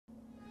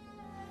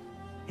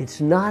It's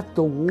not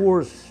the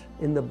wars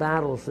and the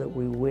battles that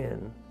we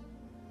win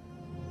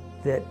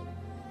that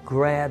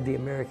grab the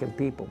American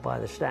people by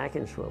the stack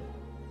and swivel.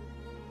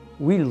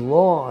 We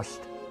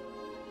lost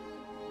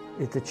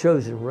at the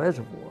Chosin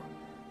Reservoir.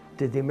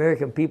 Did the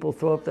American people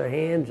throw up their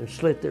hands and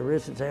slit their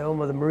wrists and say, oh,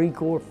 the Marine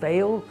Corps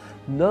failed?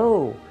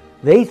 No,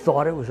 they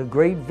thought it was a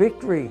great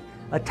victory,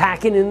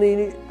 attacking in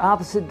the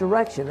opposite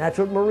direction. That's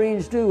what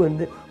Marines do,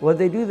 and what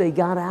they do, they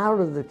got out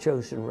of the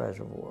Chosin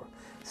Reservoir.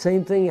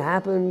 Same thing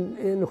happened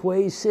in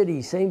Hue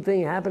City, same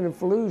thing happened in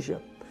Fallujah.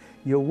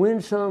 You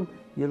win some,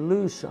 you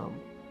lose some.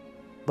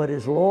 But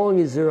as long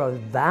as there is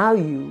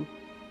value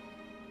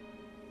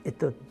at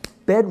the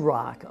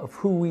bedrock of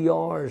who we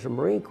are as a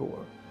Marine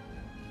Corps,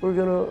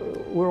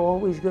 we're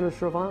always gonna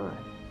survive.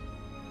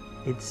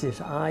 It's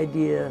this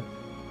idea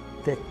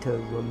that to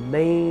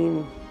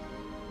remain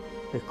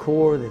the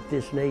Corps that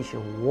this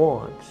nation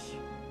wants,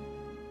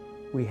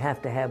 we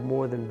have to have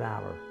more than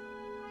valor.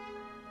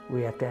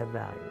 We have to have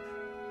values.